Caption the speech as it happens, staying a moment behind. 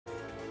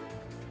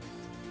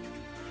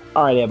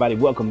All right, everybody,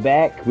 welcome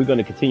back. We're going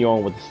to continue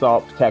on with the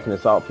salt, attacking the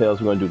salt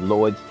pails. We're going to do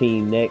Lloyd's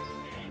team next.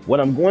 What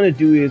I'm going to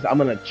do is I'm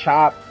going to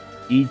chop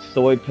each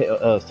salt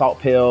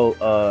pail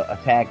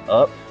attack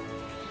up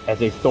as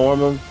they storm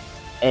them,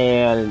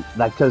 and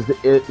like because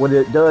what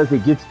it does,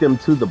 it gets them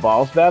to the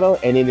boss battle,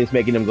 and then it's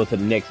making them go to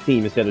the next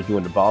team instead of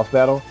doing the boss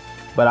battle.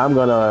 But I'm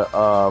gonna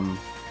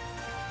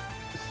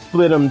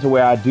split them to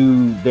where I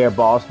do their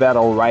boss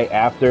battle right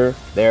after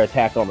their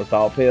attack on the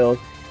salt pails,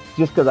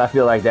 just because I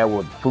feel like that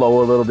would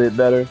flow a little bit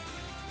better.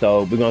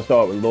 So we're gonna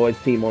start with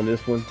Lloyd's team on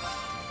this one.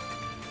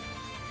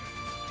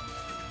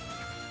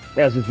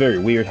 That was just very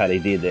weird how they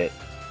did that.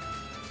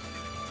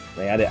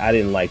 Like, I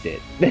didn't like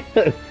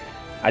that.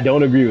 I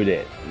don't agree with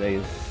that.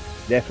 They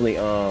definitely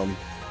oh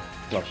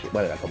shit,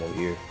 why did I come over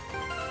here?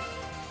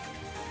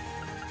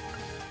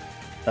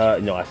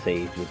 No, I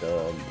saved with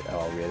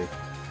already.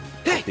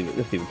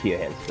 Let's see what Kia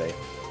had to say.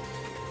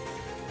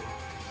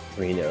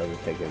 Bring the other,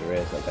 taking the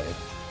rest. Okay.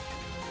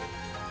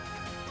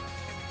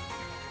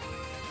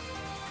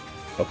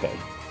 Okay.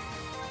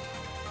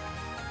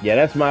 Yeah,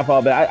 that's my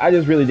fault, but I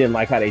just really didn't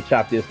like how they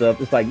chopped this up.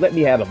 It's like, let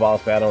me have a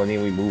boss battle and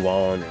then we move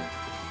on and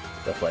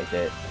stuff like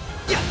that.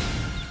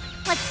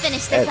 Let's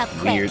finish this up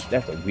quick. Weird.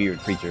 That's a weird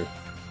creature.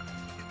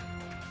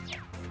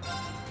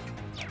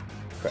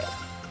 Crap.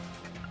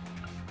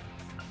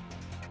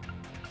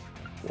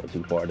 Went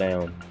too far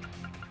down.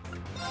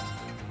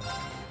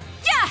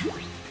 Yeah!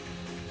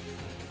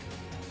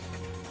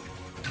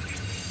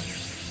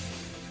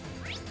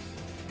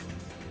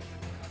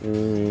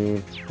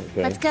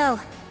 Okay. Let's go.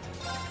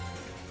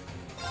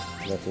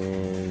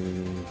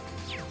 Nothing.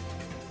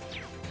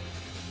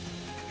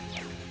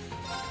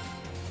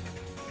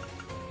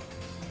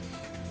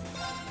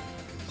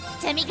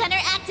 Demi-gunner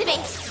activate.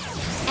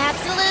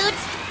 Absolute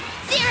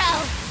zero.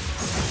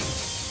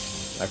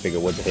 I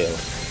figured, what the hell?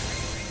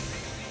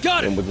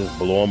 Got it. And we'll just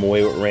blow him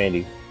away with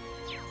Randy.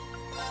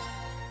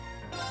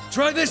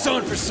 Try this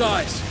on for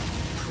size.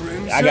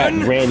 Crimson. I got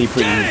Randy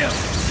pretty. Damn!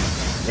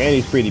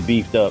 Randy's pretty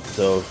beefed up,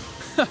 so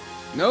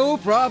No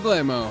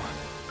problemo.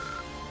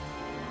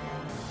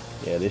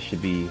 yeah, this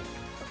should be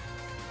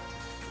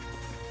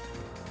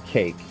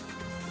cake.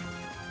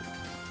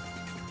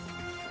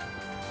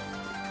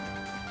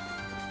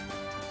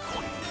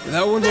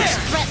 That one looks.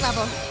 Threat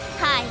level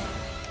high.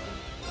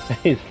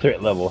 His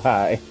threat level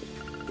high.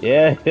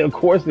 Yeah, of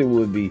course it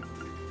would be.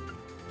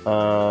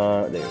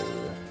 There.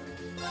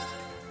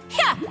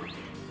 Yeah.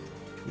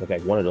 Look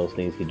like one of those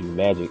things could do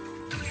magic.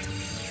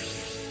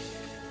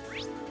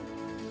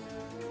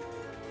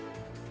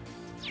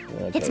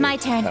 Okay. It's my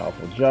turn.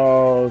 Powerful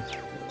jaws.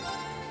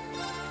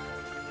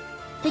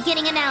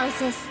 Beginning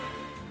analysis.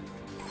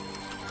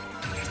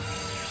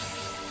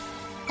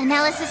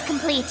 Analysis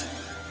complete.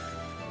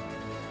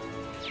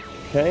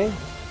 Okay.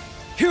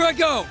 Here I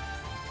go.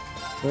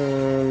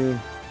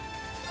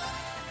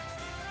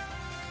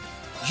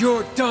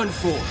 You're done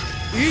for.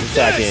 Eat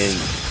this.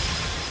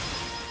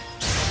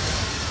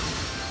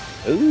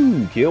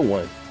 Ooh, kill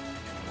one.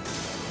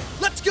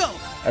 Let's go.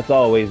 That's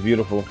always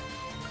beautiful.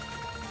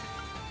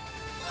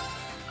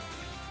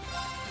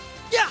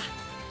 Yeah.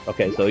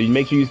 Okay, so you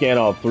make sure you scan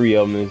all three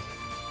of them.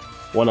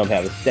 One of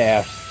them have a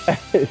staff.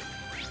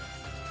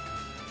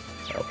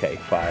 Okay,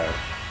 fire.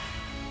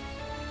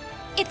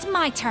 It's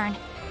my turn.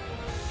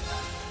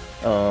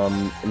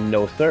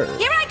 No sir.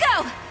 Here I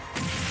go.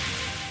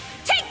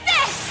 Take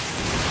this.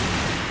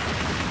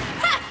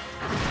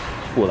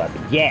 Ha! Pull out the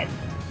gat.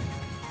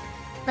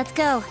 Let's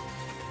go.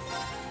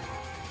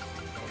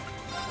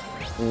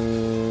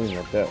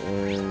 Not that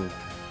one.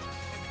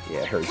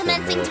 Yeah, it hurts.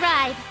 Commencing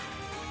drive.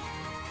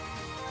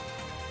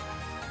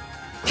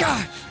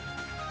 God.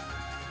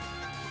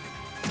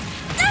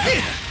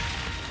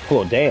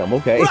 Oh, damn,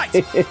 okay.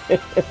 Right.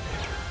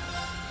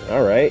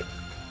 All right.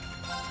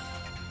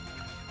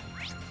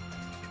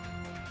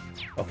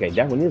 Okay,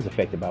 that one is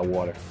affected by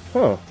water.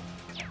 Huh.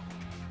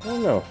 I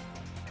don't know.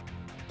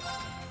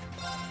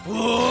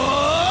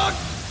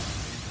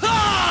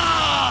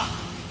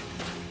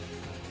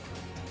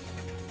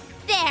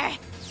 There.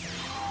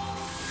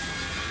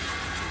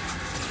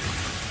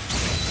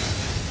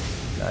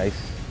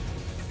 Nice.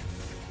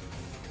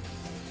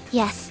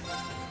 Yes.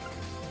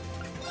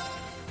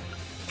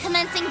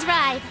 Commencing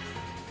drive.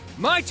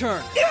 My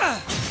turn.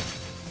 Yeah.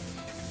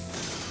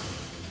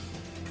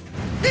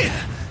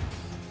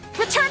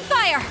 Return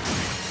fire.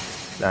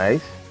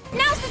 Nice.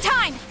 Now's the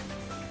time.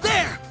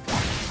 There.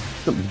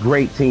 Some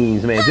great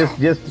teams, man. Just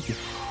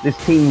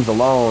this teams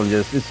alone,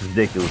 just it's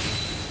ridiculous.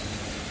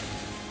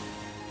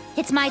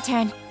 It's my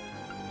turn.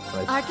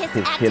 Like, Arcus hit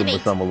him activate.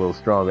 with something a little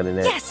stronger than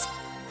that. Yes.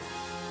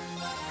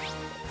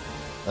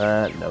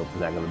 Nope,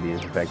 not gonna be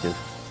as effective.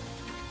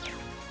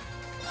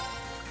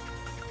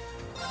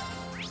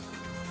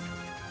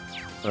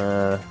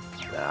 Nah.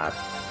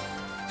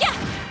 Yeah.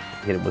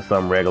 Hit it with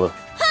something regular.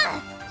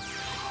 Huh.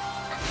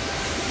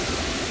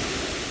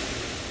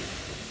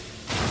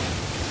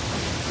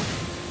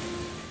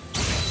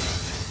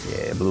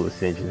 Yeah, Blue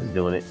Ascension is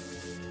doing it.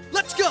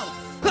 Let's go.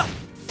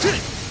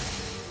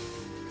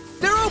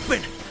 They're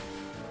open.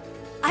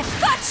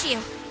 I've got you.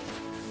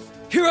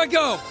 Here I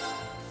go!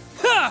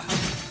 Ha!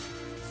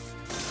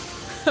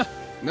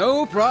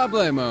 No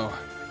problemo.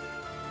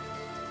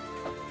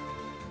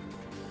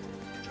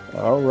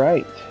 All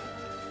right.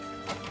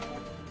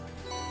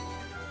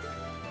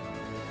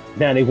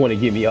 Now they want to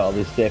give me all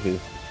this stuff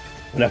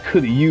when I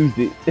could have used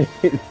it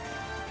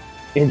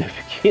in the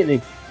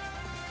beginning.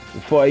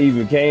 Before I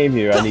even came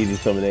here, I needed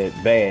some of that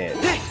bad.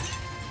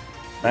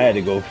 I had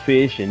to go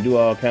fish and do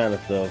all kind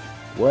of stuff.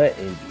 What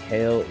in the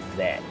hell is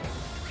that?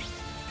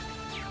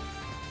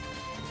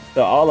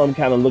 So all of them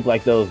kind of look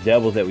like those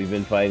devils that we've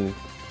been fighting.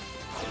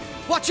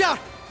 Watch out!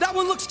 That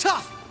one looks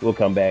tough! We'll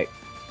come back.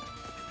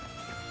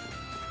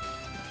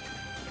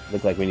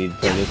 Look like we need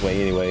to turn this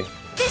way anyway.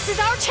 This is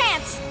our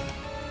chance!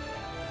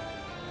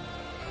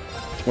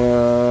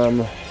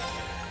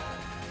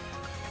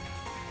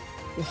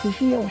 See,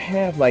 she don't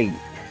have like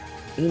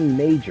any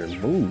major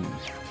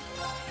moves.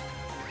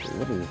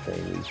 What is this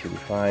thing? We should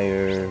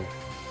fire.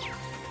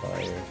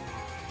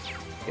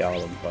 Yeah, all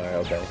of them fire.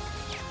 Okay.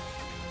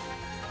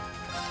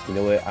 You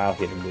know what? I'll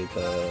hit him with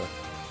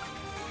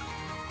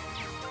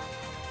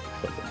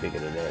something bigger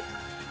than that.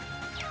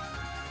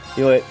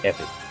 You know what? F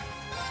it.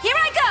 Here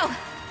I go!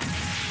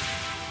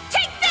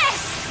 Take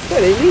this!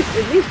 But at least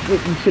you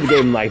should have gave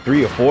him like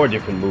 3 or 4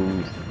 different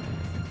moves.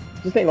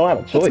 Just ain't a lot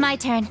of choice. It's my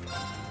turn.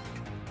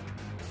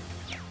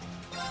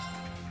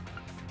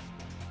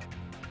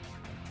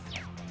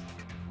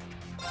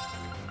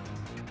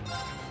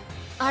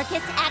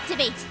 Arcus,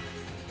 activate.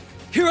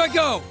 Here I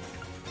go!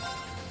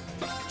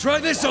 Try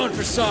this on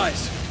for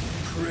size.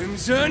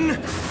 Crimson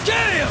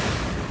Gale!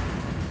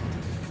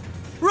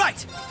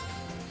 Right!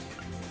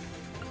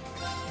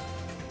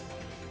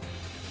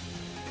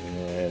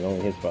 Yeah, it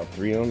only hits about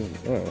 3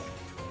 of them.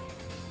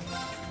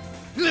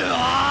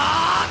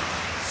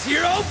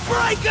 Zero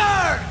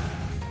Breaker!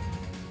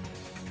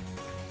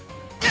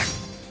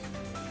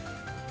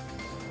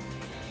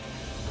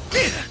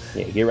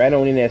 Yeah, get right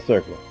on in that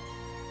circle.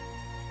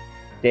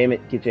 Damn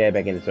it, get your ass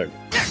back in the circle.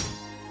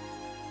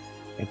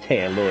 And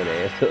tan Lloyd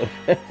ass up.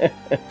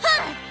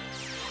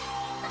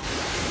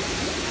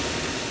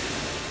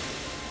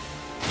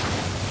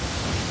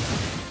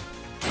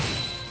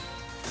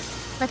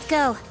 Let's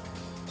go.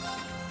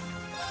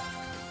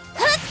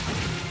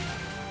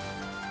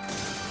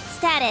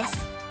 Status.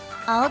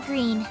 All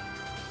green.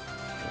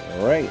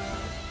 Alright.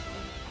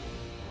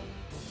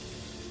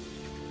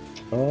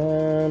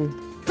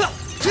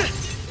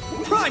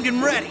 Primed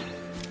and ready!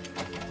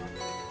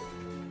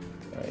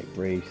 Alright,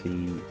 Brave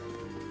Seed.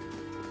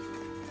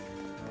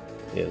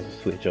 Yeah,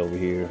 let's switch over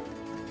here.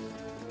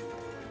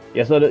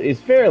 Yeah, so it's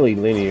fairly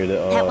linear.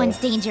 That one's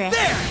dangerous.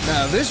 There!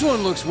 Now this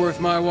one looks worth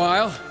my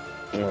while.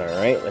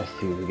 Alright, let's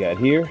see what we got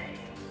here.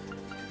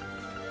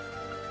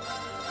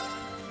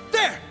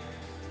 There!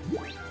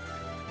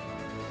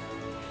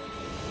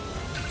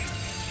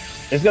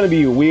 It's gonna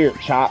be a weird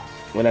chop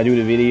when I do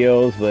the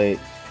videos, but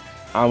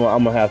I'm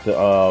gonna have to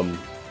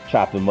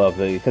chop them up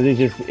because it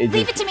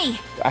Leave it to me.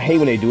 I hate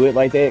when they do it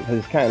like that because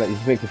it's kind of it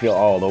just makes it feel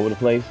all over the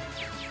place.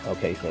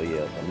 Okay, so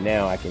yeah, so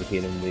now I can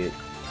hit him with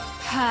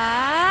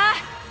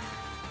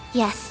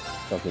Yes.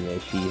 something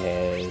that she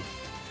has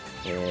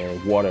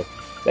and water.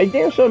 They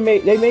damn sure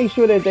made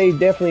sure that they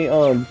definitely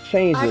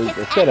changed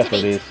the setup for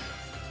this.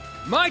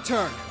 My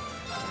turn!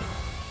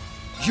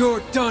 You're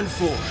done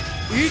for!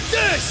 Eat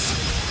this!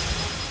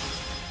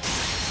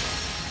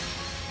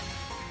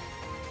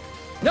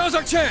 Now's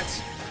our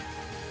chance!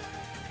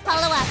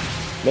 Follow up.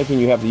 Making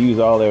you have to use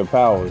all their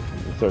powers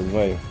in a certain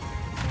way.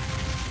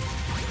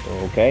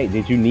 Okay,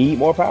 did you need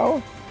more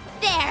power?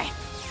 There.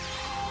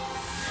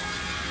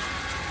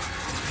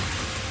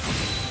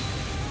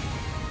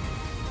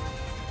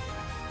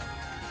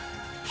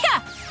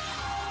 Yeah.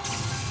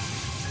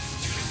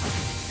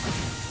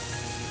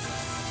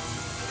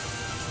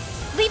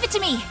 Leave it to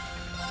me.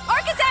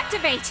 Arcus,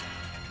 activate.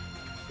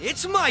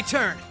 It's my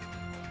turn!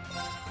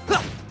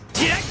 Huh.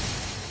 Yeah.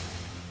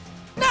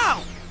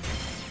 Now!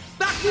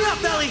 Back me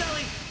up, Ellie!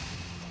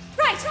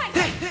 Right.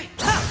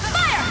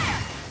 Fire.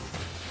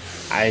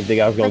 I didn't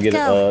think I was gonna Let's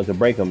get go. to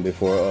break them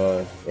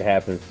before it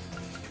happens.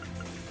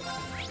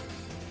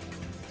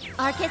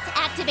 Arcus,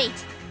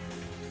 activate.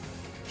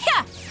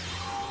 Yeah.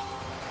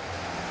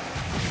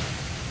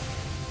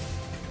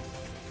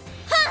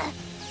 Huh.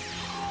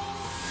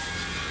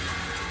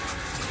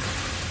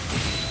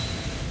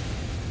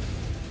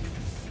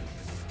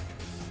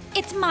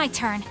 It's my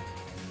turn.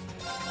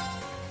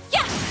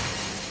 Yeah.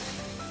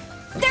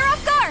 They're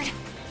off guard.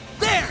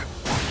 There!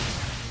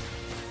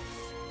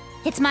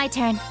 It's my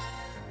turn.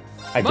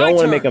 I My don't want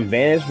to turn. make them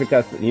vanish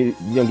because you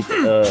don't get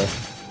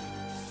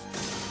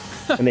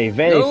when they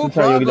vanish. No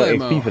Sometimes you don't get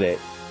no problemo. XP for that.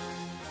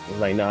 It's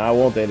like, no, I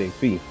want that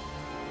XP.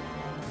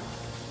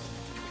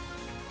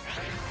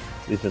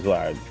 This is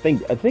why I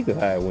think that's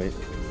how it went.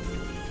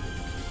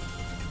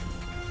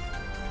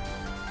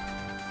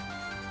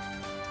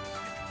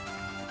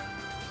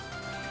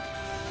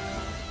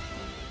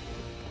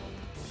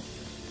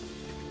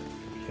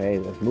 Okay,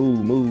 let's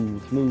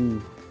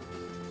move.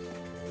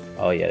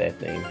 Oh yeah, that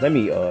thing. Let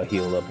me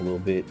heal up a little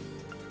bit.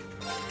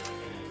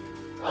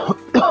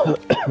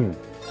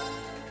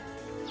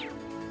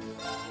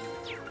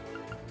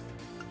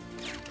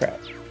 Crap.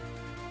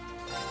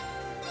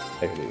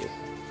 There it is.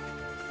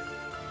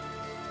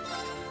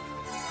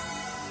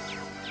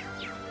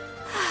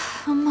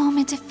 A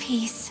moment of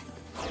peace.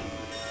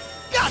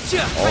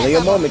 Gotcha! Only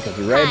a moment, because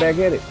we're right back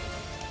at it.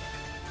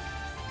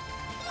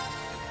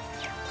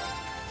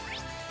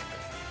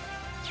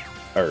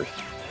 Earth.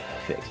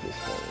 Fix this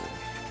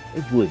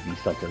thing. It would be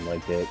something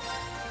like that.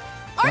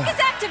 Arcus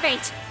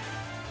activate!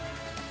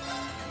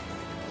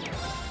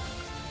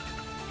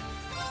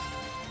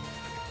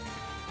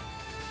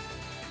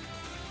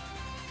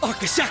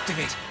 Arcus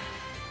activate!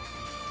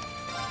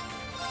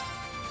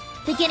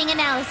 Beginning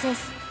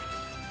analysis.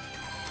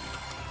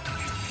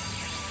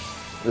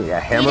 We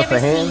got hammer for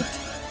hand?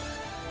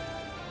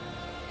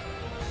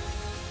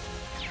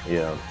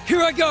 Yeah.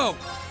 Here I go!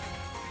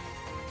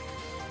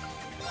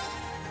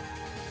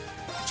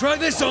 Try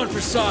this on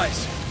for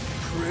size.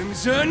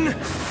 Crimson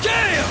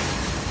Gale!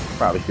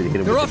 Probably should have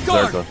hit him They're with off the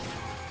guard. circle.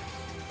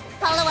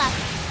 Follow up.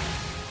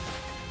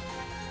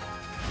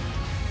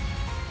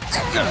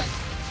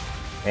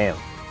 Damn.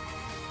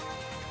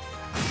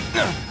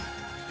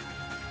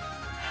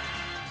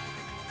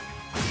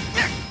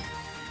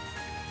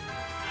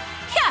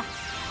 Yeah.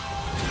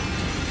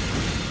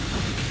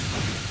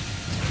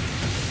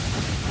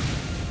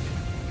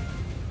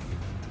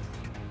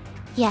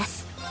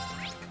 Yes.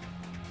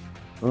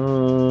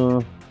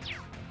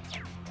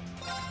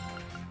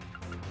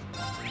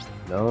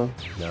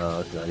 No,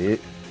 that's not it.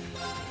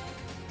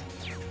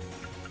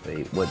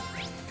 Wait, what?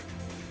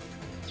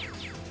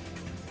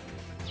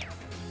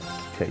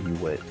 Tell you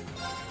what.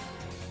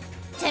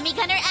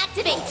 Demi-gunner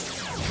activate!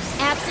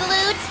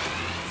 Absolute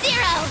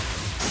zero!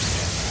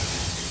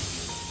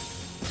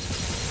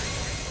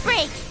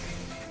 Break!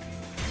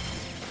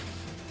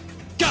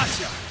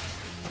 Gotcha!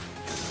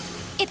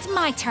 It's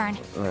my turn.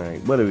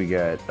 Alright, what do we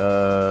got?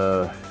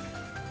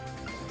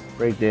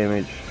 Break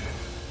damage.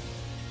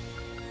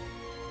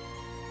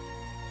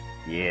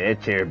 Yeah,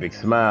 that cherubic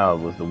smile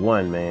was the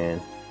one,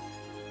 man.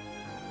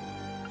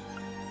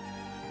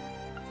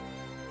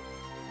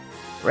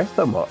 Rest of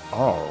them are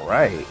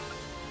alright.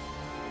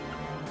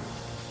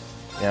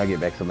 Yeah, I'll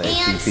get back some of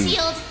that And CP.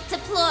 shield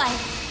deploy.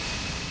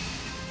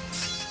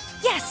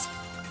 Yes!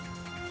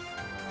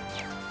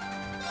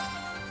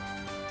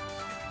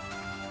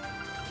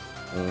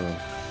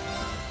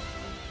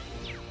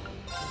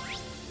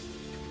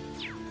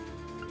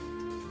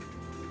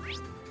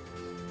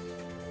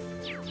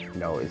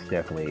 No, it's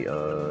definitely,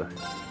 Arcus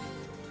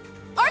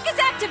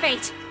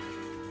activate!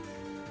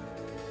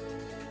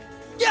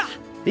 Yeah!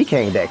 he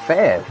came back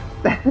fast.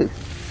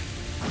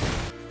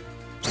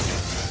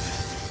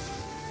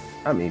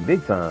 I mean,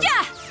 big time.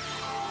 Yeah!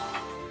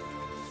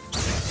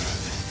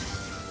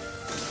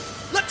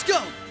 Let's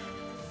go!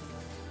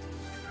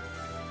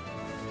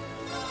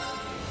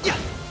 Yeah!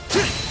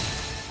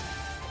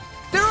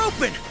 They're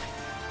open!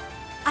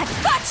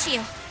 I've got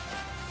you!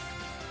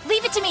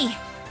 Leave it to me.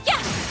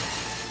 Yeah!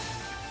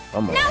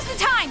 Come on. Now's the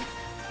time!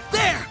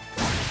 There!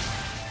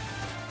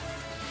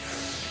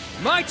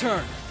 My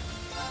turn!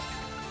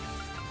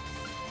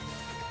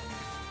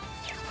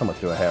 How much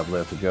do I have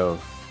left to go?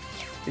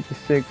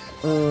 56.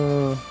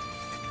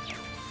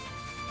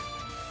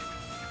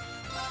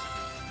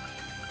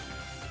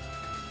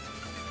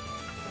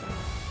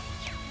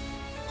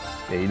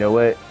 Yeah, you know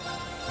what?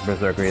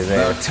 Berserker is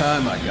About ass.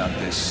 time I got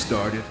this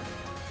started.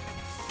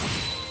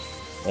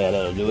 Yeah,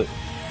 that'll do it.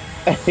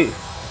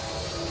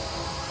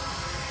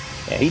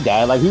 Yeah, he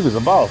died like he was a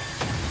boss.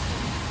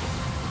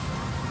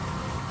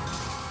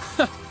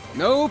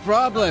 No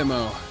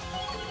problemo.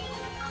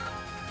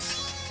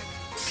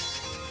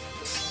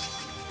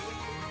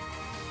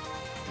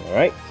 All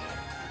right.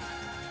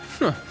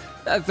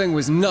 That thing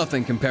was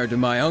nothing compared to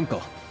my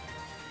uncle.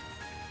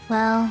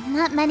 Well,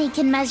 not many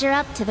can measure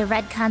up to the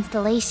Red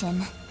Constellation.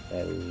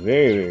 That is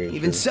very, very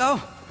Even true.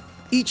 so,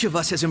 each of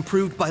us has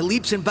improved by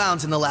leaps and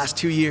bounds in the last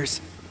 2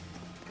 years.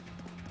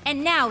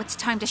 And now it's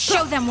time to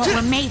show them what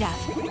we're made of.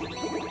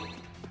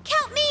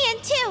 Count me in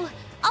too.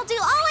 I'll do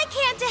all I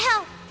can to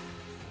help.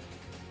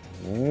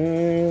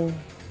 I'm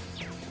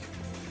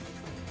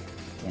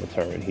gonna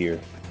turn it here.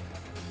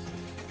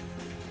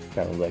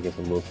 Kind of like it's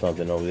a little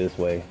something over this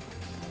way.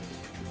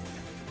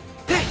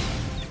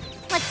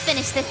 Let's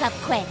finish this up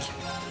quick.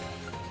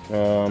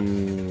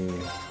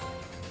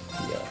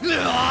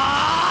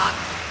 Yeah.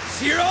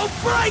 Zero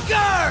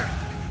Breaker!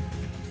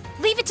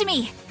 Leave it to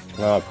me.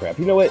 Oh crap!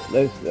 You know what?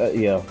 Let's let's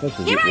just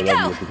Here get I rid go! of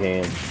it if we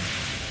can.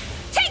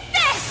 Take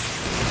this!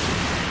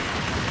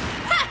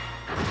 Ha!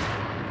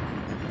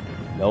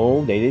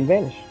 No, they didn't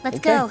vanish. Let's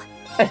Okay. go.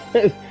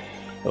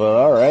 Well,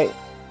 all right.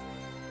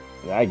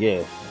 I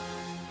guess.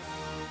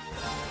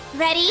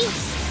 Ready?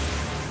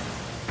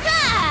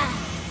 Ha!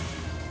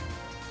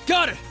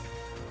 Got it!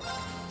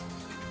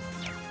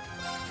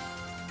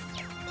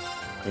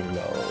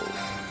 No.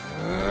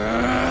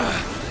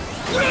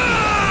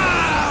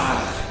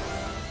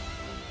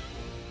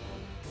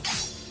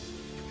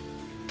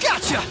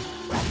 Gotcha!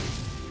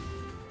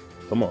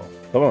 Come on.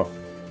 Come on.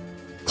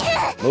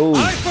 Move.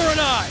 Eye for an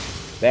eye!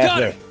 Got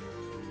Faster. it.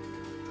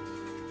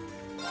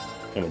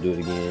 I'm gonna do it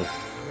again.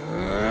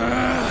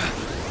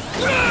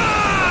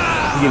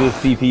 Get his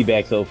CP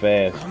back so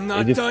fast. I'm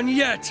not done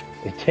yet.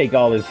 It take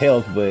all his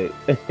health, but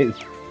it's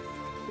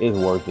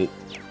worth it.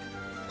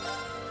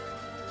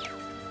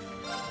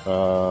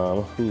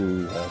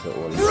 Who has the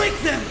order? Break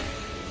them!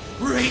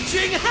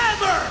 Raging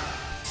hammer!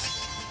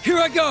 Here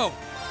I go.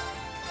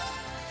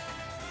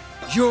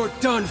 You're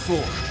done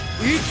for.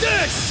 Eat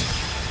this!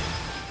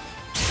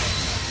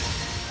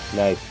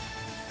 Nice.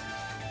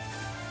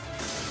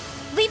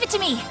 Leave it to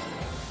me.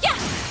 Yeah.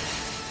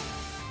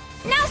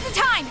 Now's the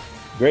time.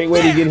 Great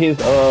way to get his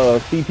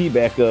CP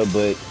back up,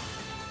 but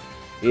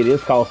it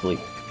is costly.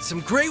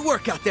 Some great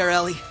work out there,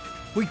 Ellie.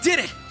 We did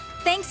it!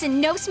 Thanks in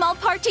no small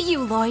part to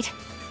you, Lloyd.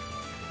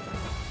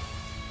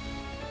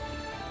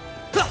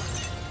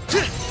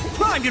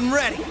 Primed and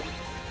ready!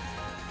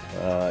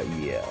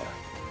 Yeah.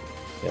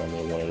 Yeah, I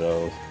need one of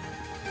those.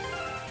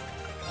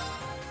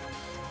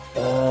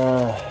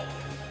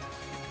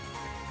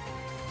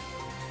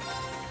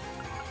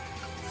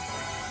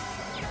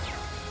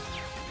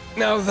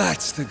 Now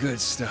that's the good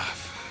stuff.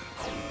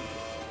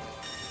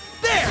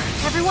 There!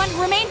 Everyone,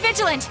 remain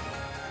vigilant.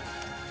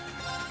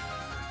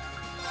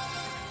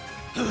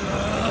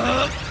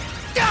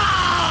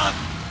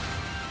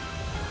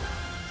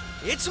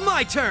 It's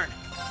my turn!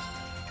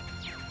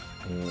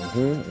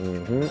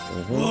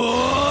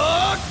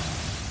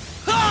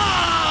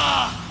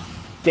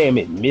 Damn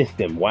it, missed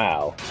him.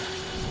 Wow.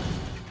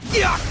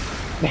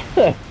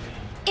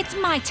 It's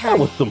my That turn.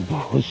 was some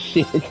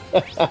bullshit.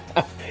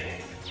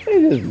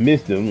 They just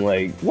missed him.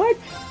 Like, what?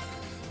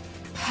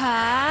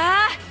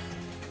 Ha!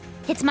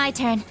 It's my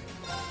turn.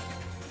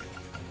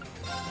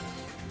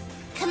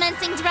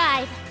 Commencing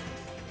drive.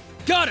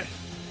 Got it.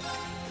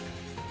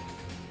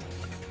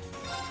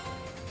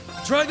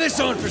 Try this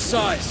on for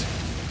size.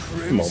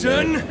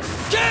 Crimson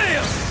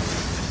Gale!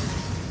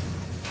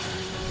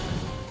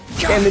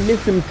 And they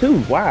missed him too.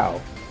 Wow.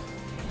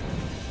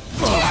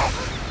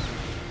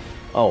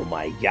 Oh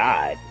my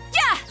god.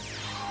 Yeah!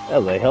 That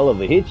was a hell of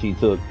a hit she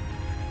took.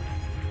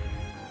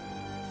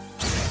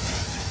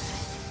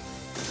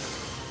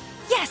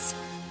 Yes!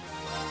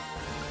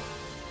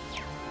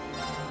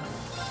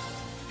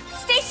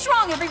 Stay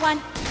strong,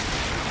 everyone.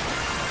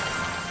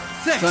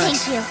 Thanks.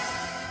 Thank you.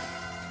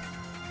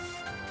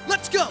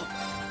 Let's go!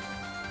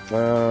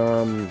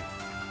 Yeah,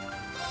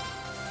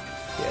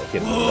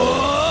 get him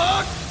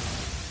another.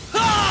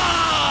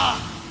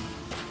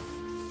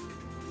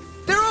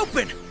 They're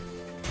open!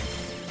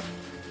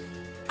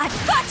 I've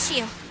got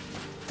you.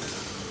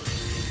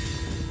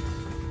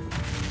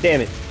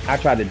 Damn it. I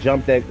tried to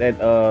jump I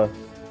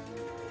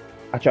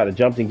tried to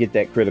jump and get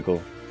that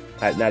critical.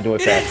 I not doing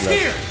It fast ends enough.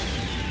 here!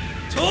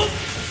 Tope!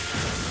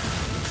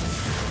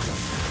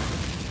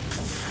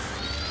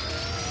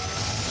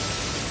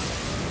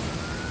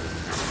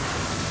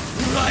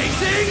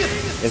 Rising!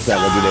 It's not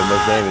gonna do that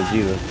much damage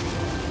either.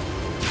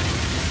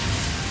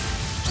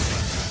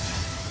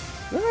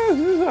 No,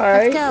 this is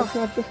alright. go.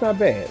 That's not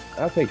bad.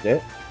 I'll take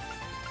that.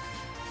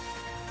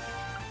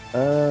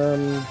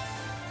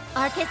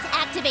 Arcus,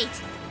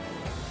 activate.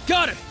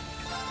 Got it.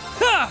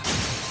 Ha!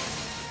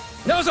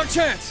 Now's our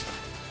chance.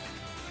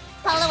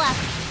 Follow up.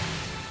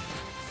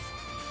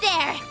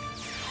 There.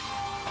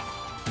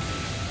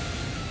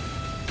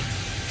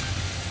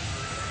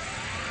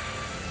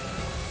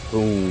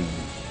 Boom.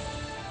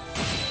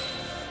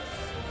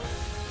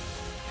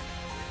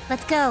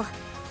 Let's go.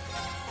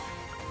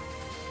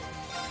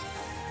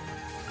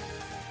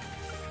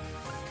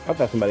 I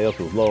thought somebody else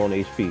was low on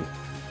HP.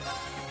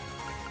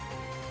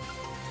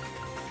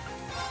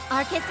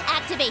 Arcus,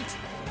 activate.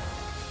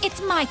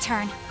 It's my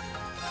turn.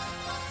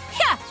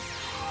 Yeah.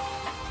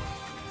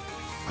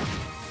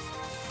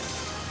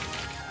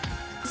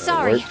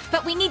 Sorry, worked.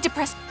 but we need to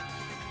press.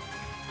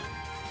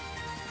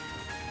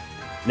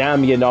 Now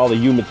I'm getting all the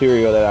U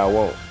material that I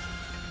want.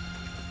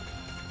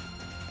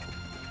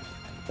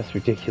 That's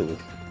ridiculous.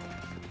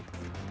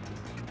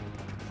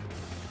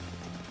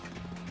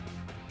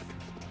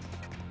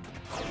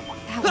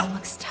 That one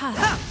looks tough.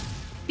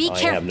 Be I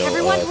have careful, no,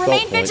 everyone. assault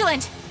Remain point.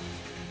 vigilant.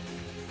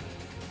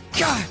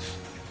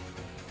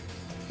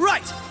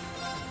 Right!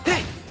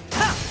 Hey!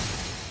 Ha!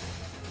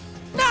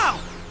 Now!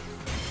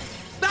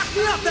 Back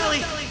me up,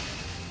 Ellie!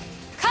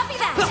 Copy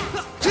that.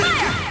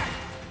 Fire!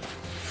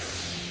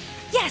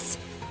 Yes.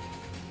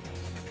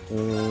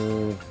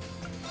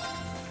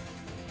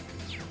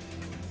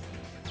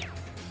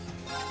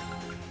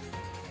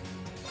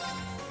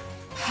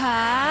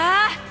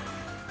 Ha!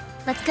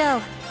 Let's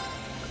go.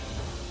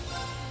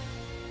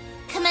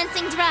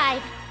 Commencing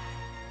drive.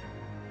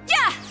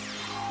 Yeah!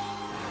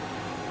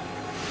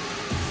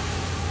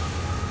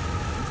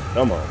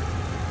 Come on.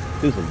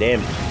 Do some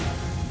damage.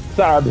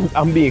 Sorry,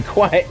 I'm being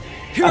quiet.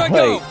 Here I I'm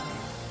go. like,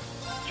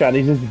 trying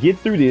to just get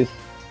through this.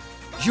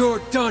 You're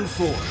done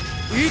for.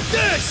 Eat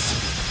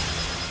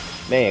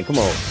this! Man, come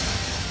on.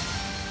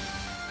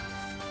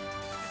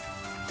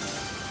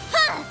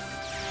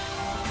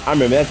 I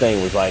remember that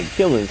thing was like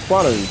killing,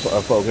 spawning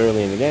folk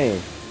early in the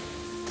game.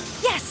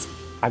 Yes.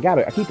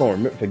 I keep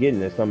on forgetting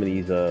that some of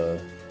these are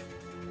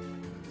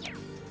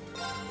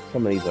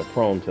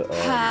prone to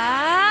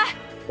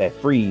that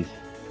freeze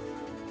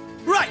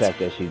Right. attack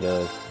that she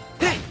does.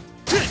 Hey.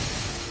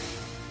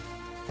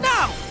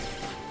 Now.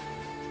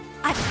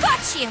 I've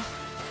got you!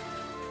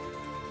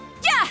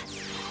 Yeah!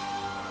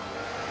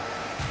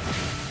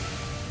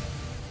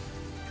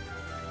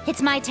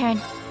 It's my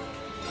turn.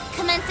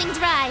 Commencing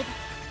drive.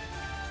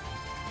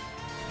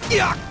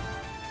 Yeah.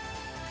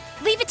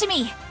 Leave it to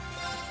me.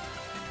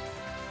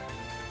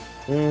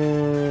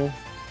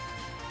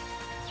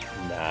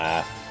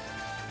 Nah.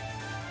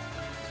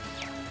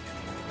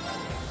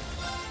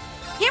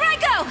 Here I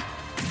go!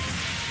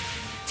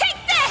 Take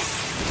this!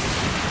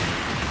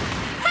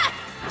 Ha!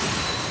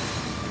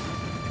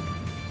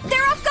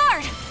 They're off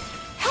guard!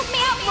 Help me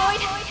out,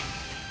 Lloyd!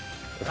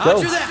 Let's go.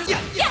 Roger that.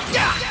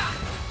 Yeah.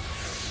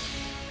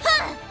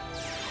 Huh!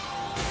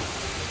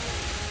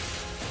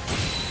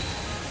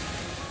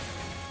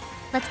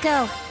 Let's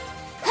go.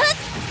 Huh!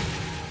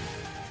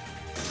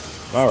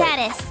 All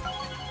right. Status.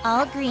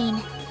 All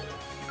green.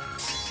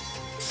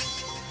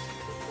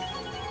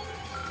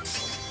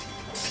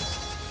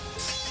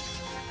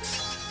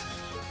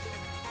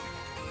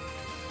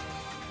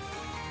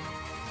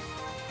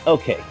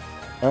 Okay.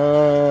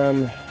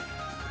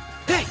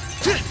 Hey.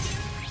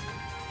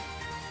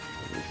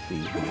 Let me see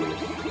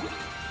here.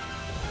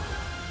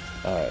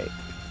 Alright.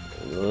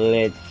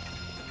 Let's...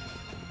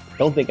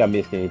 Don't think I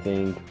missed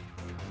anything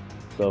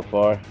so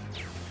far.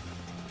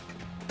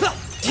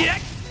 Yeah.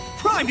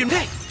 Primed him.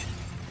 Hey.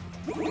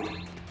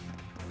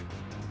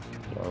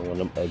 Or one of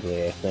them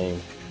ugly ass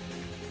things.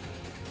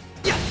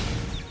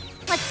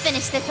 Let's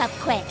finish this up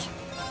quick.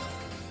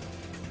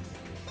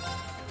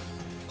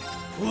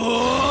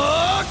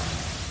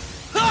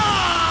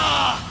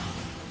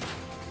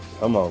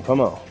 Come on, come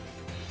on.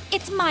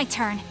 It's my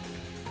turn.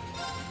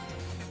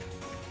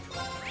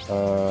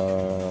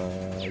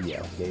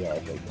 Yeah, they are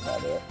affected by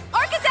that.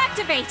 Arcus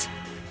activate!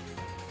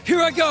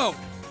 Here I go!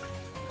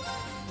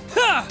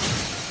 Ha!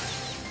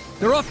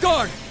 They're off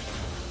guard!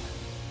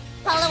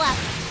 Follow up.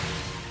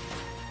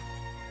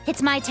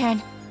 It's my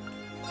turn.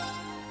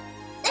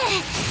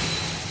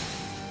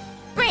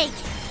 Break!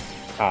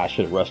 Ah, I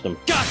should have rushed him.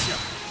 Gotcha!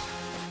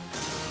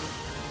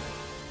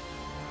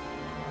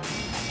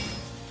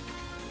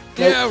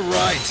 Yeah,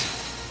 right.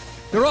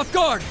 They're off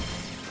guard!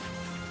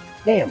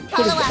 Damn,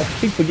 Follow up. I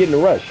keep forgetting to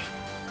rush.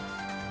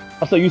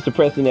 I'm so used to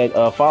pressing that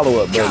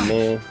follow-up button,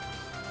 man.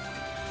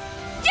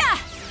 Yeah!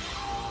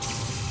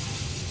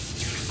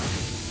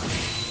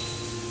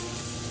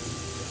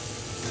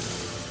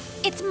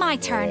 It's my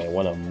turn. Man,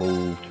 one of them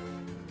moved.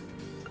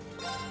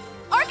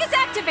 Arcus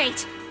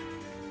activate!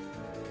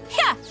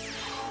 Yeah!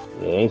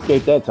 Yeah, ain't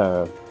escaped that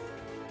time.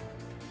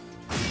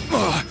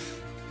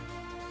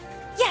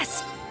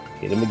 Yes!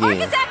 Hit him again.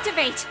 Arcus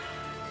activate!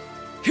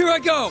 Here I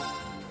go!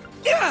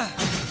 Yeah!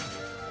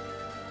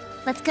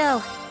 Let's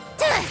go.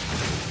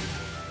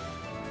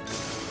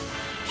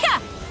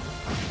 Yeah!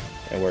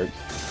 That works.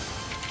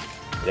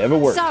 It ever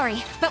works.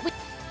 Sorry, but we...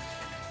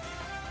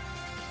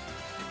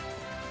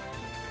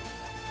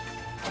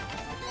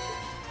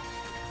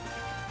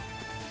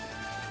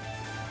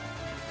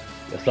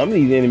 Some of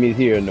these enemies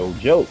here are no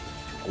joke.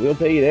 I will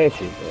tell you that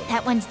shit, though.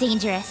 That one's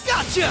dangerous.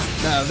 Gotcha.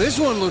 Now this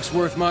one looks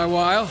worth my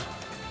while.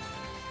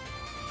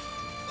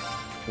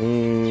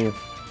 See.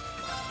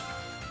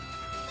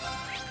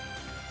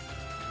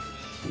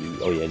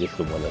 Oh yeah, this is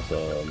the one that's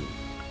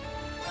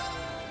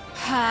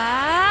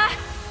Ha!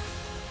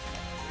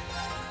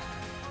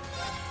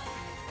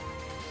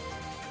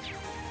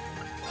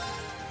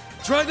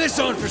 Try this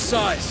on for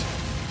size.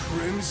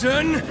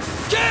 Crimson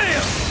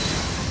Gale!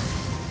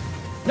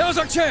 Now's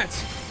our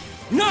chance!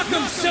 Knock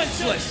him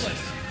senseless!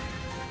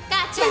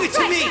 Gotcha! Leave it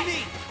to me.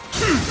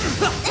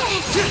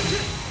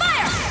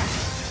 Fire!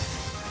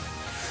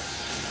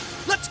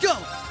 Let's go.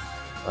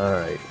 all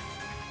right.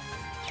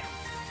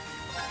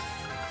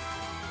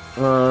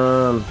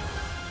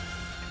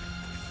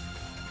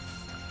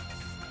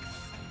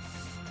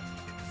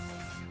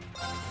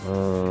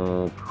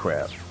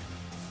 Crap.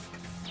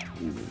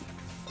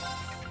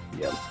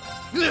 Yep.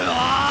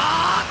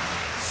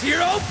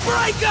 Zero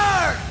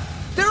Breaker.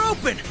 They're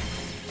open.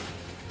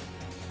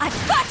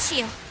 I've got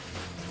you!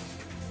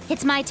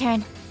 It's my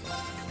turn.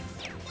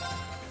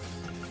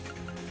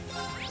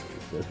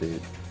 That's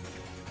it.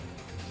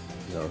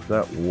 No, it's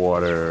not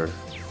water.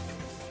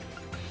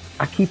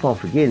 I keep on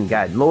forgetting,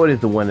 God. Lloyd is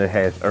the one that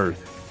has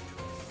Earth.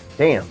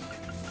 Damn.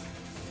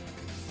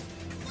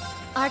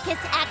 Arcus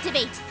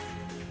activate.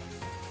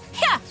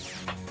 Yeah!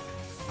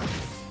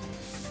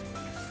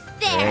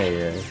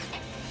 There! Yeah.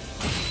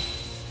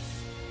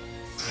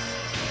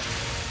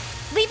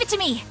 Leave it to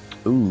me.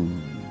 Ooh.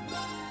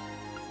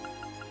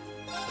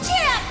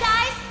 Cheer up,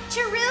 guys!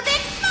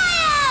 Cherubic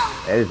smile!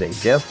 That is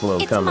a death blow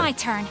It's coming. my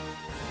turn.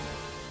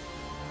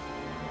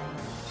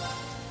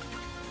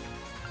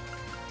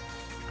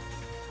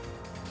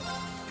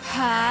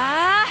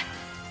 Ha!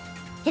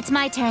 It's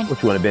my turn.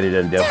 Which one? I bet it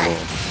doesn't death blow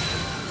him.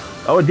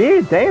 Oh, it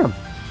did. Damn.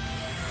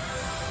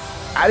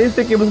 I didn't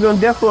think it was gonna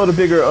death blow the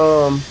bigger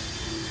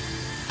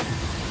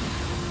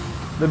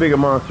The bigger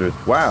monsters.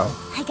 Wow.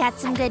 I got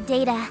some good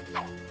data.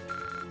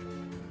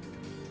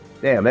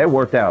 Damn, that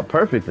worked out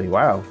perfectly.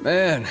 Wow.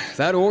 Man,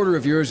 that order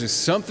of yours is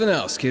something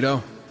else,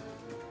 kiddo.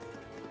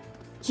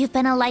 You've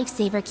been a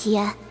lifesaver,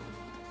 Kia.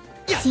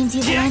 Seems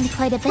you've learned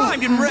quite a bit.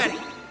 Primed and ready.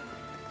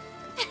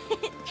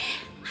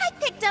 I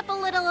picked up a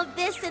little of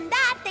this and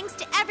that thanks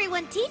to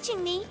everyone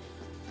teaching me.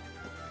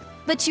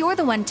 But you're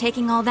the one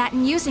taking all that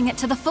and using it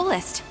to the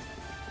fullest.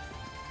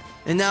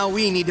 And now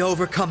we need to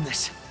overcome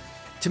this,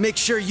 to make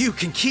sure you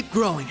can keep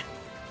growing.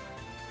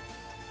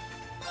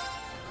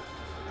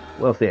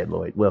 Well said,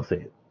 Lloyd. Well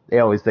said. They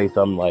always say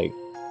something like,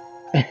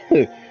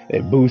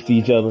 they boost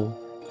each other.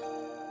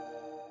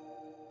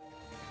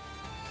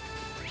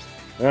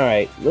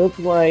 Alright, looks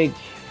like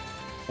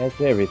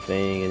that's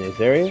everything in this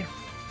area.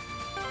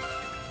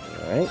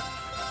 Alright.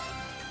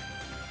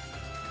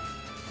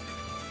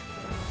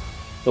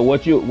 So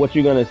what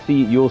you're gonna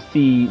see, you'll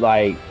see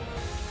like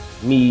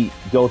me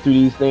go through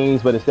these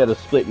things, but instead of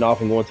splitting off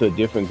and going to a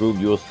different group,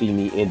 you'll see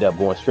me end up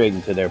going straight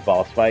into their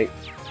boss fight.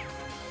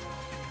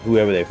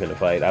 Whoever they're gonna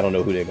fight. I don't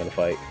know who they're gonna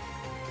fight.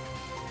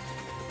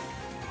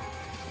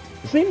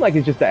 It seems like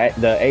it's just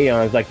the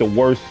Aeon's like the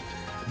worst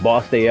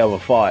boss they ever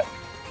fought.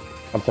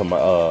 I'm talking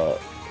about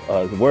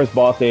the worst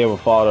boss they ever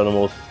fought, or the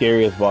most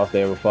scariest boss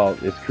they ever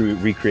fought. Is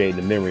recreating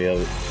the memory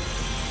of it.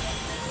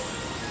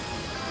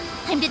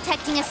 I'm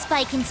detecting a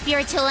spike in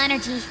spiritual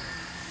energy.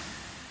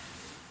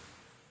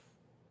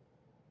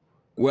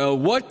 Well,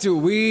 what do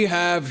we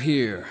have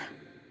here?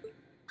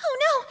 Oh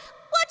no!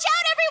 Watch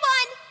out,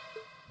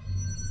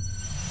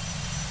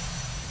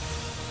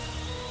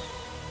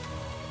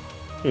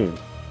 everyone!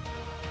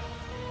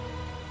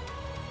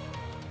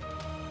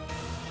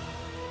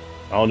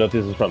 I don't know if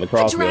this is from the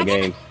Crossrail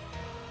games.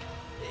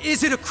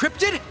 Is it a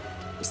cryptid?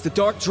 It's the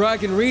Dark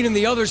Dragon Reed and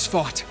the others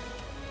fought.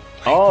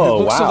 Oh,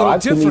 it looks a wow. little I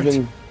couldn't different.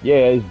 even... Yeah,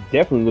 it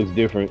definitely looks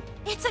different.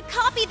 It's a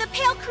copy the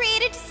Pale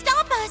created to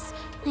stop us!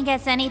 I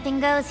guess anything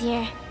goes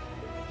here.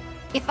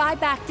 If I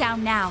back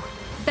down now,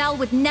 Belle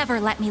would never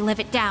let me live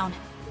it down.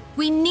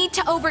 We need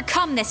to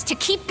overcome this to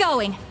keep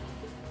going.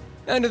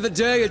 End of the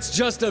day, it's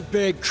just a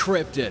big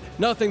cryptid.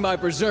 Nothing my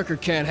berserker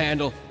can't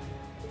handle.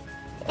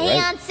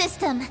 Aeon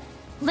system.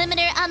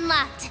 Limiter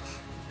unlocked.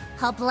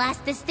 I'll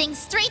blast this thing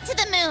straight to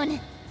the moon.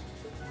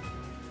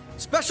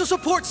 Special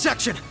support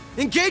section!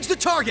 Engage the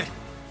target!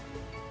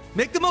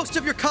 Make the most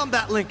of your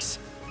combat links.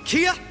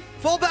 Kia,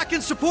 fall back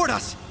and support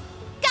us!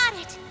 Got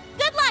it!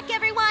 Good luck,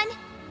 everyone!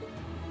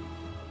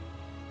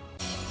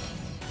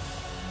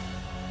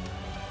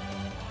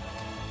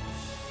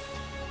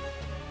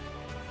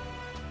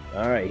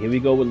 Alright, here we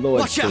go with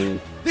Lloyd's Watch out!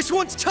 team. This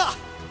one's tough!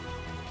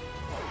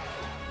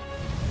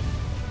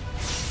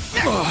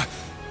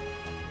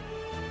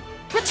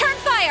 Return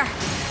fire!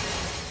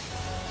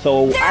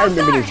 So I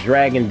remember there! this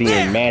dragon being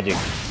There! magic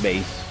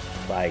based.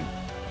 Like,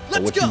 so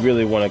Let's what go! you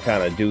really want to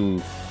kind of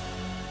do,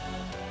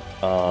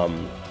 let's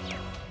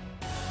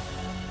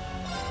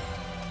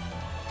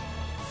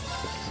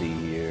see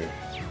here.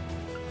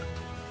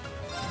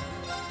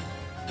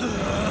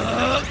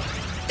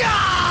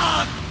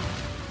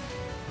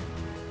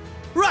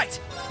 Right!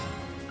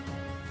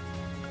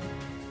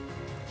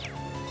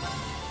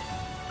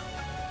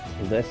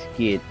 Let's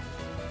get,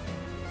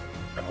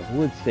 I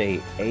would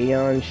say,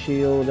 Aeon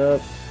Shield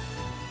up.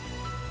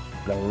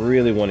 I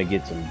really want to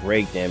get some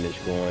break damage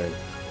going.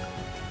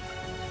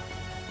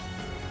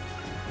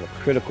 The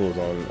criticals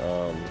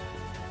on,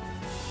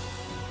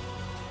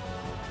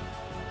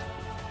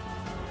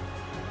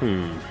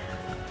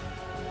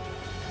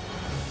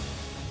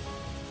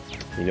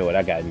 You know what,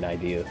 I got an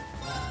idea.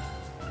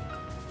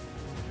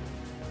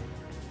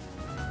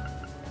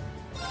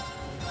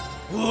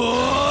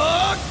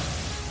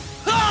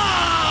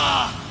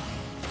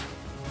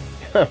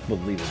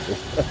 Unbelievable.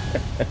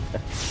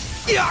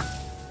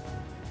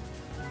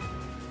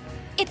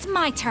 It's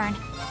my turn.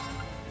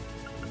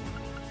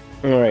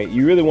 Alright,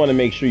 you really want to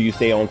make sure you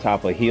stay on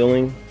top of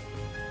healing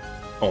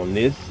on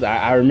this.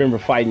 I remember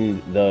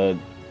fighting the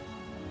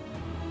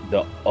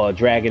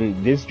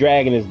dragon. This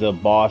dragon is the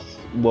boss.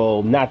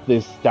 Well, not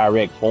this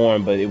direct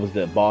form, but it was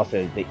the boss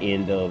at the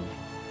end of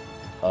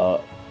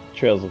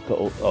Trails of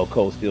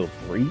Cold Steel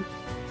 3.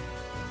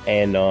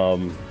 And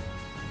Arcus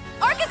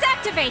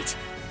activate!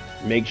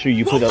 make sure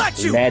you put Won't up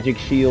let you! magic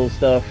shield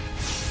stuff.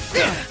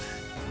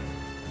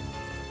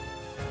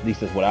 At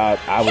least that's what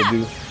I would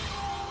do.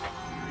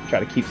 Try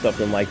to keep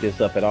something like this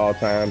up at all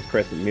times.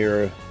 Crescent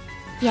mirror.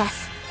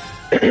 Yes.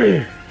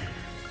 And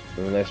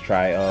let's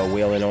try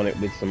wailing on it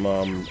with some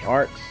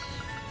arcs.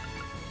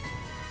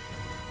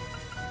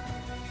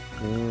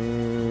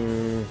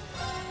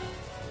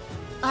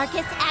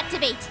 Arcus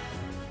activate.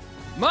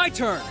 My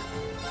turn!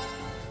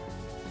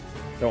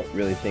 Don't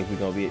really think we're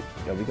gonna be.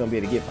 Are we gonna be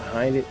able to get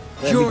behind it?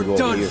 Yeah, we You're can go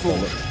over done here for!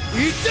 from it.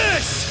 Eat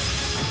this!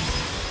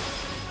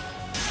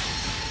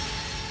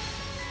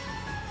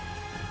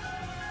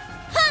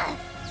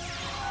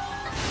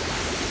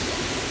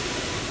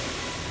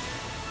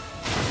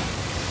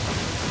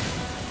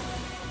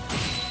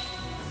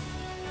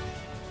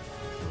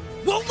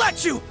 Won't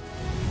let you!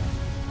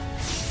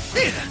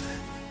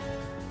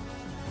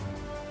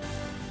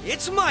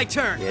 It's my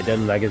turn. Yeah, it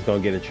doesn't look like it's gonna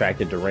get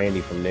attracted to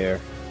Randy from there.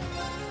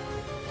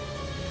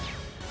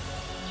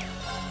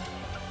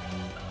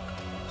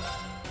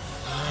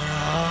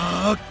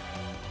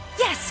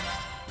 Yes!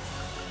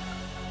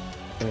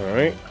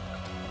 Alright.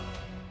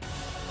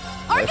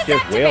 Let's Arcus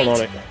just wail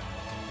on it.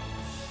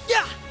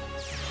 Yeah.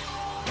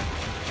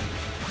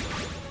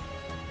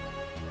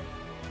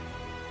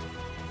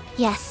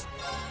 Yes.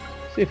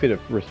 See if it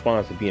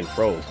responds to being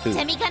froze too.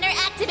 Semi-gunner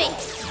activate.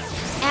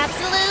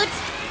 Absolute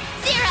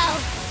zero.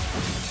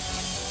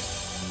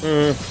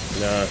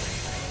 Nah.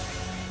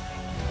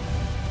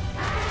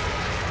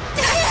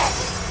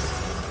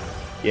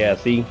 Yeah,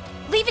 see?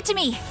 Leave it to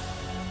me.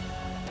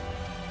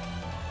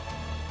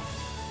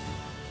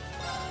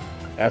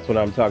 That's what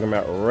I'm talking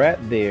about right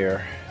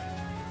there.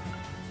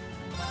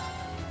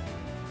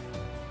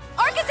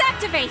 Arcus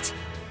activate!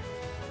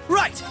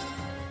 Right.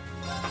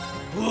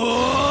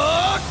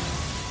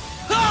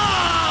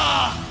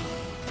 Ah!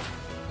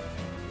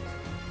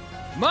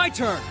 My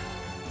turn.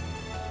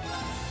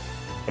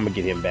 I'm gonna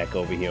get him back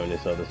over here on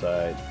this other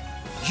side.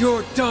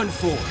 You're done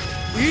for.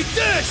 Eat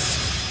this.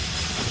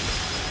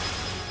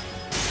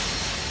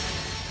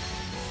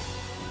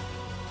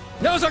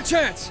 Now's our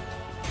chance.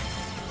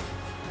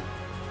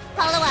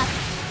 Follow up.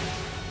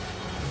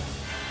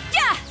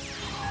 Yeah!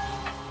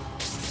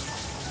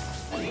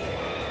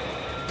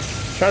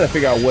 Trying to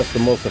figure out what's the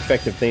most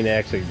effective thing that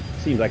actually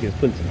seems like it's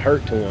putting some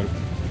hurt to him.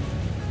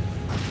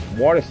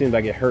 Water seems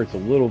like it hurts a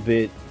little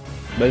bit,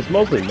 but it's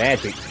mostly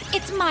magic.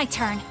 It's my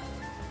turn.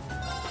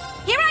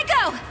 Here I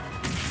go!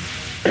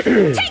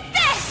 Take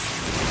this!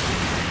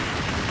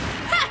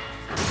 Ha!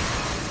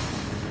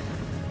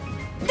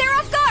 They're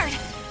off guard!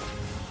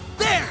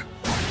 There.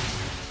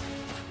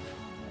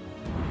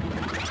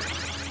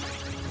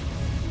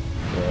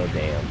 Oh,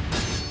 damn.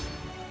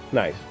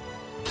 Nice.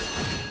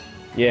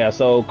 Yeah,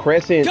 so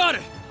Crescent, Got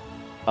it.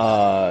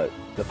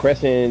 the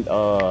Crescent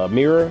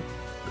mirror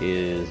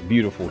is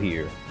beautiful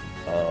here.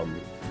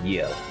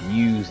 Yeah,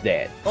 use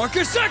that.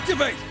 Arcus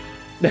activate.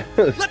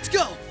 Let's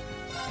go.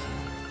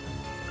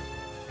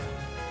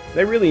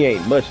 There really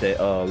ain't much that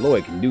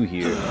Lloyd can do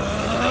here,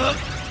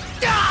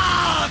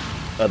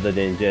 other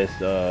than just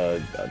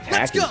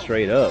attacking go.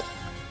 straight up.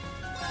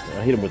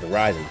 I hit him with the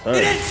rising sun.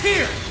 It ends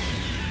here.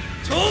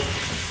 Toop.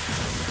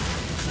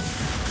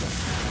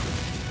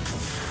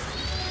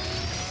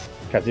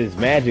 Cause his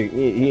magic,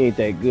 he ain't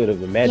that good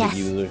of a magic Yes.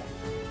 user.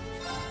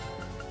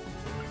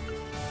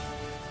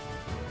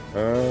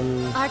 Let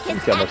me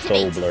Arcus see how much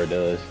Soul activate. Blur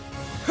does.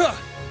 Huh.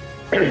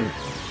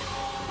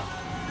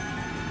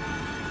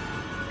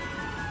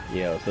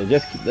 Yeah, so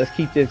let's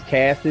keep this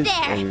casted, There.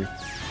 and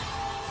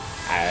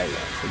I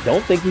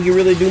don't think he can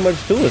really do much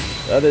to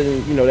us, other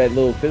than that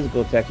little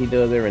physical attack he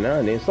does every now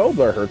and then. Soul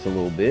Blur hurts a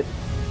little bit.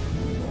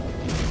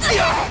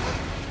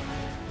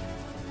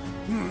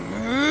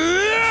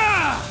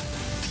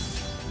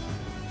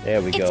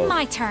 There we go. It's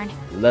my turn.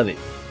 Love it.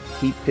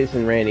 Keep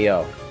pissing Randy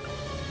off.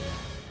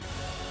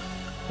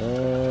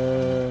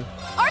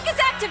 Arcus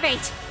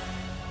activate!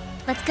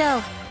 Let's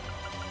go.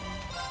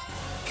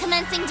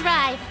 Commencing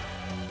drive.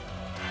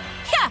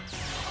 Yeah!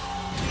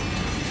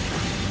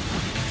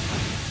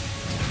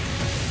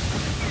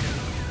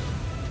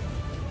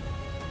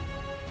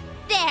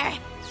 There.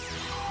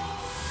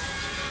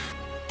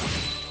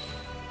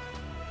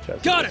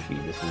 Got it.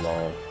 Speed this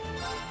along.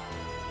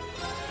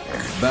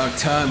 About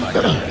time I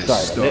got this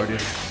Sorry about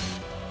started.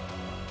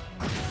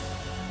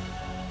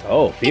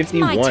 Oh, It's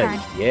my 51. turn.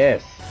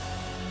 Yes.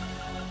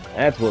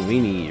 That's what we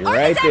need Arcus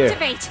right there.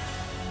 activate!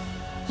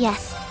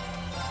 Yes.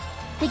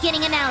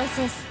 Beginning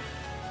analysis.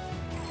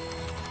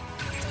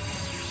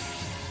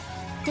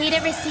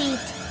 Data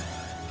received.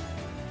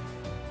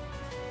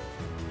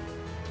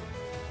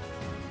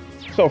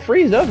 So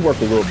freeze does work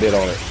a little bit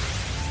on it.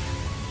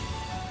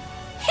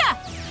 Yeah!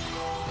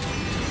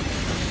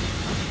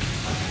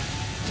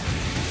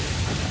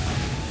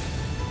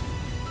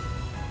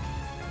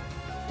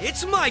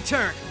 It's my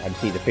turn. I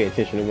just need to pay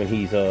attention to when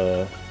he's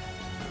that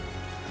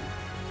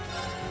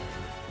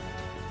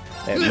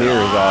mirror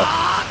is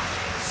off.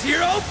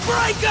 Zero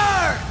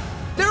breaker.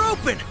 They're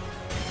open.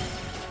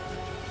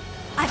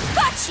 I've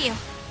got you!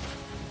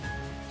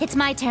 It's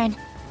my turn.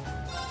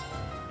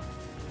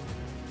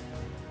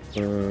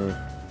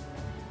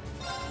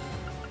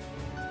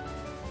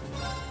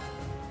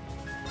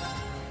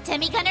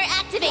 Semi-gunner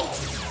activate.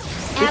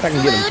 See if I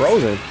can get him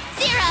frozen.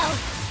 Zero.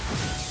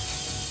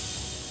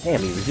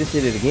 Damn, he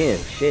resisted it again.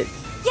 Shit.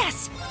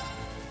 Yes!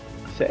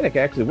 Said I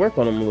could actually work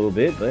on him a little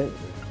bit, but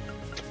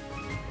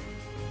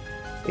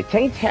it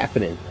ain't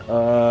happening.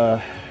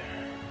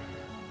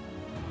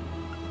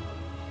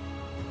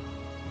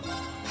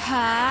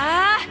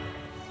 Ha!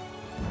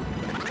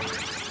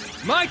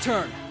 My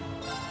turn.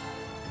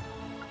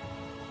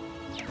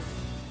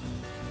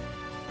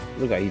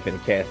 Look like he's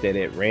finna cast that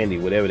at Randy,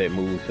 whatever that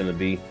move's finna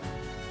be.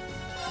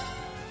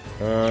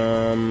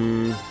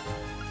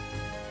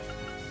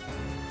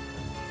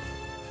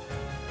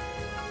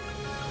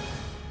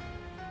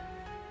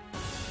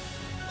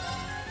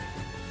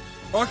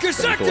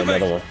 Arcus Gonna throw another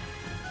activate. one.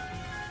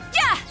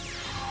 Yeah!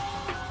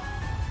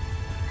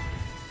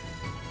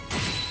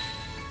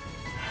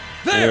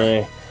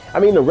 Prepare! I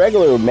mean, the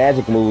regular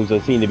magic moves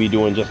seem to be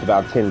doing just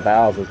about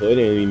 10,000, so it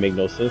didn't even make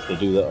no sense to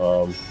do the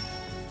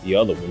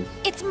other ones.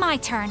 It's my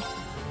turn.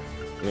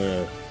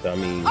 Yeah, so I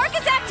mean,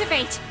 Arcus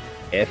activate!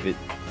 F it.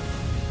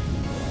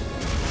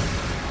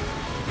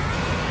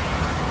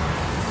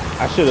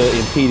 I should have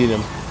impeded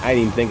him. I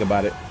didn't even think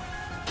about it.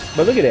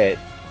 But look at that.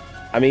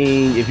 I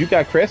mean, if you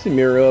got Crescent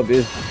Mirror up,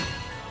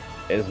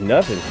 it's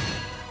nothing.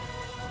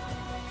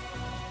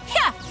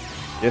 Yeah.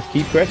 Just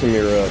keep Crescent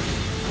Mirror up.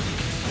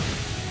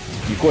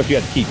 Of course, you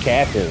have to keep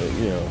casting it,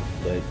 you know.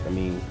 But I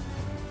mean,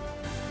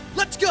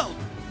 Let's go!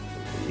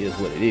 it is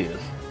what it is.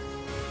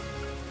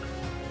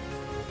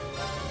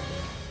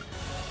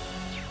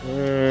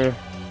 Oh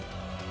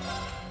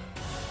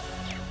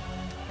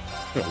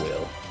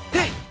well.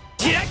 Hey!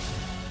 Yeah!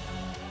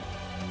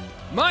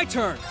 My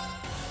turn!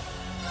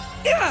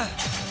 Yeah!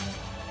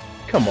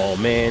 Come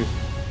on, man.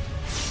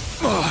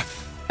 Ugh.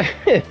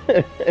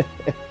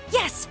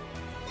 Yes.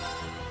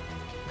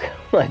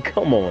 Like,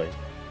 come on.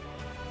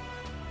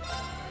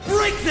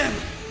 Break them!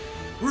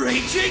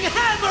 Raging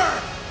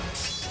Hammer!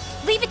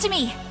 Leave it to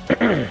me.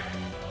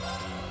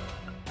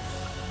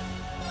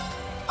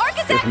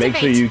 Arcus Just activate! make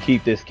sure you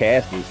keep this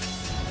casting.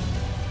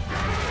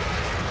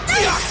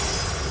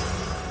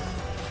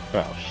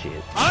 Oh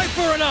shit. Eye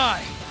for an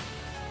eye!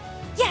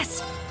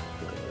 Yes.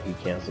 He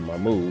canceled my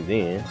move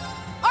then.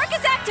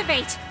 Arcus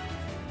activate!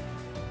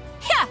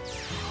 Yeah.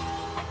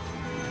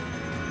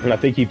 And I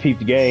think he peeped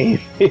the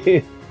game.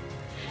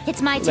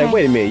 It's my turn. Like,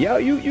 wait a minute, y'all,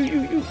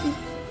 you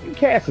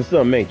casting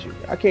something, ain't you?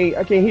 I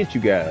can't hit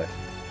you guys.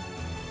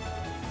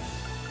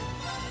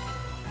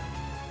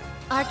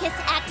 Arcus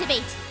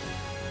activate.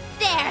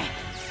 There.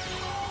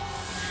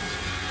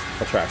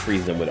 I'll try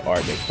freezing them with an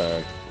art next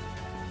time.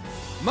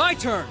 My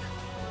turn!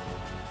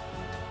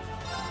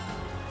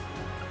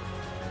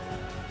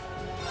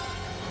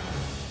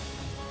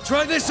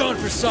 Try this on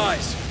for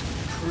size.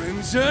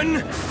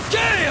 Crimson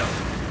Gale!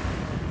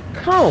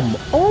 Come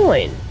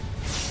on!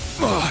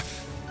 Ugh.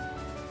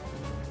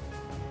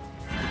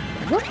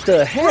 What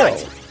the hell?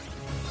 Right.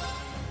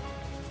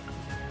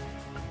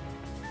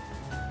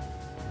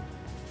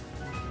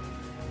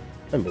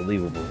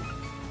 Unbelievable.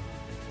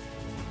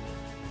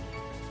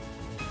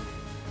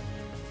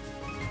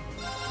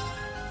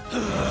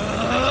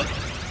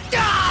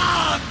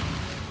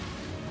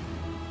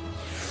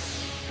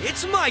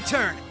 It's my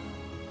turn!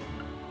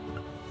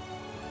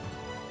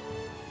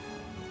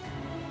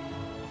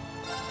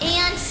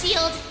 Aeon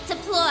shield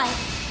deployed.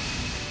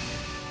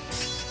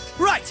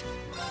 Right!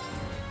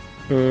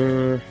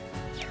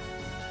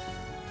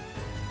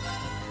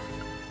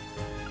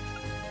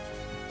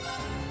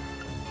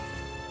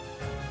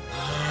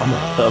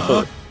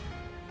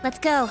 Let's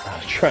go. I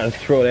was trying to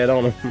throw that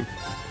on him.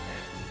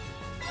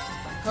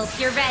 Hope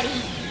you're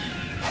ready.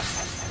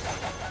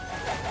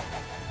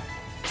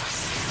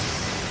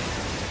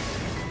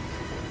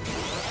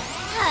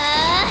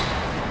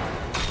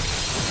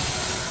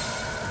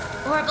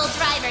 Orbital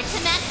driver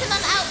to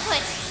maximum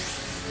output.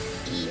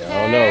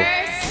 Oh no.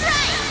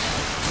 Strike!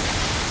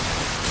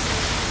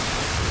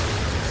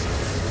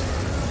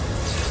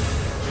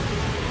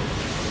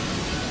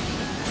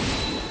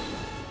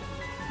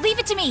 Leave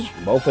it to me.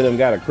 Both of them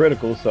got a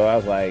critical, so I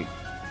was like,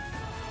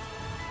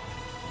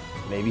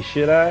 maybe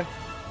should I?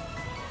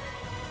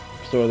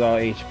 Restores all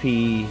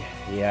HP.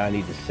 Yeah, I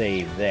need to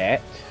save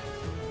that.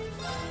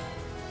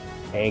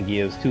 And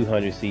gives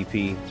 200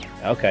 CP.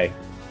 Okay.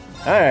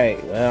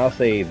 Alright, well, I'll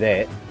save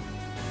that.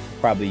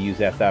 Probably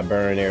use after I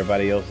burn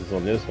everybody else's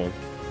on this one.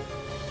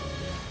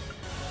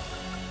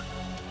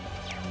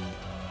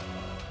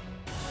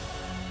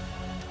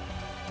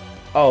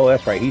 Oh,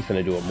 that's right. He's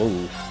gonna do a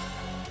move.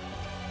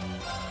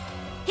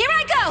 Here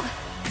I go.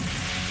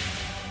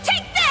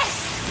 Take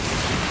this.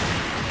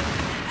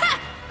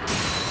 Ha!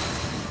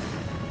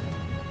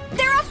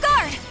 They're off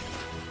guard.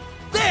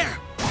 There!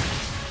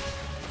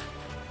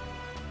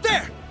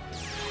 There!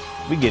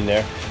 We getting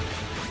there.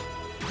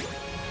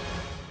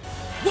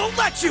 Won't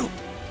let you!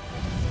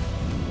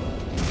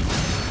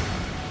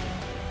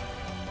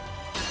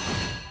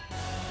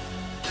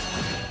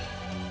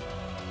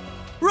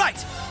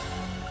 Right!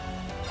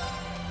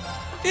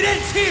 It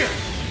ends here!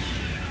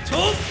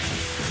 Told?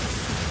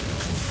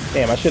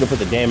 Damn, I should have put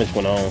the damage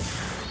one on.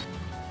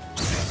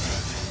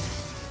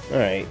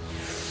 Alright.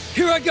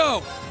 Here I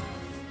go!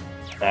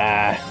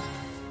 Ah.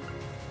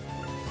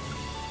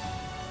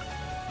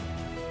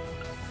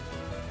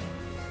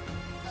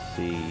 Let's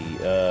see,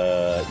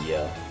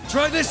 yeah.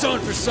 Try this on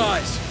for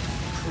size.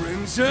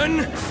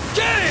 Crimson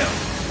Gale!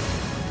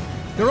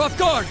 They're off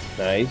guard!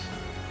 Nice.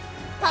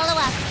 Follow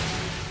up.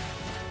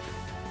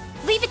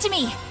 Leave it to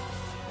me.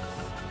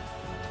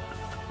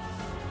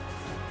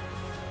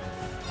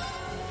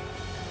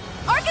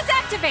 Arcus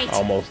activate.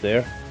 Almost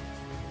there.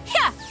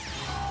 Yeah.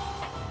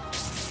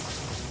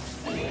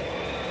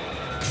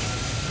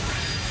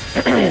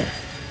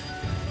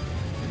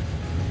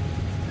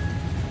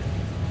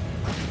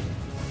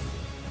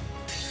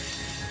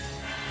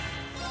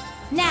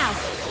 Now,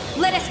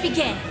 let us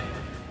begin.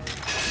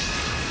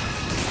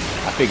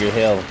 I figured,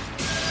 hell,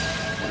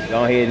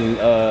 go ahead and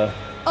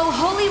Oh,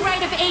 holy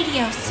rite of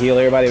Adios! Heal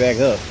everybody back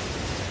up.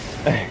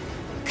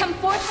 Come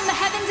forth from the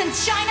heavens and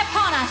shine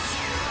upon us!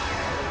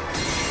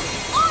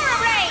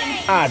 Aura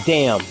rain! Ah,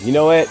 damn. You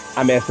know what?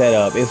 I messed that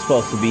up. It's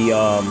supposed to be,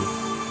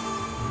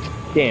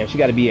 damn, she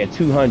gotta be at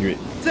 200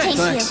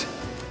 Thanks.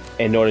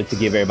 in order to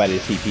give everybody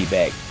the CP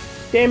back.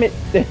 Damn it.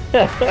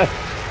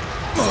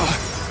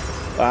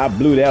 I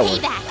blew that one.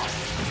 Payback.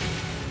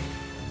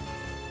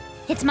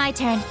 It's my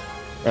turn.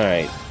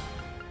 Alright.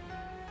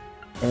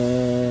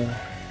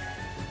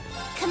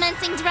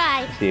 Commencing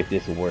drive. See if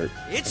this will work.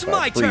 It's If I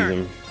my freeze turn.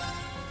 him.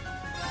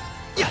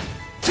 Yeah.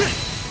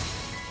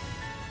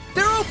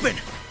 They're open.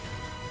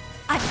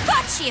 I've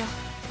got you.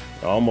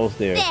 Almost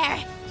there.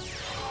 There.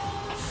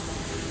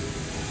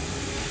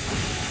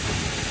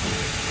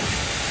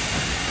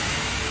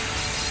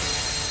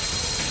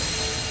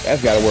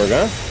 That's gotta work,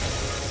 huh?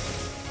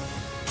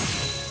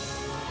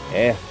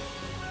 Yeah.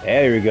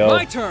 There we go.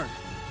 My turn.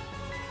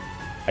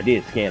 I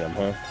did scan him,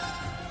 huh?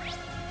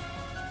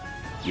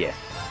 Yes.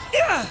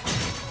 Yeah.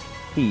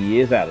 He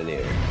is out of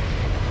there.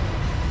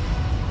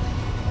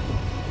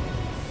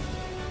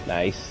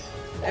 Nice.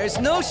 There's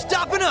no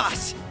stopping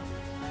us.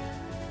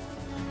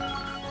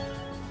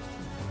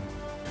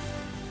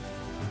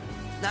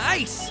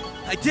 Nice.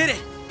 I did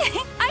it.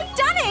 I've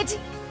done it!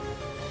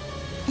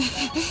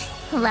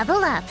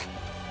 Level up.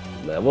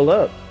 Level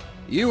up.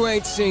 You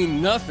ain't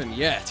seen nothing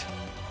yet.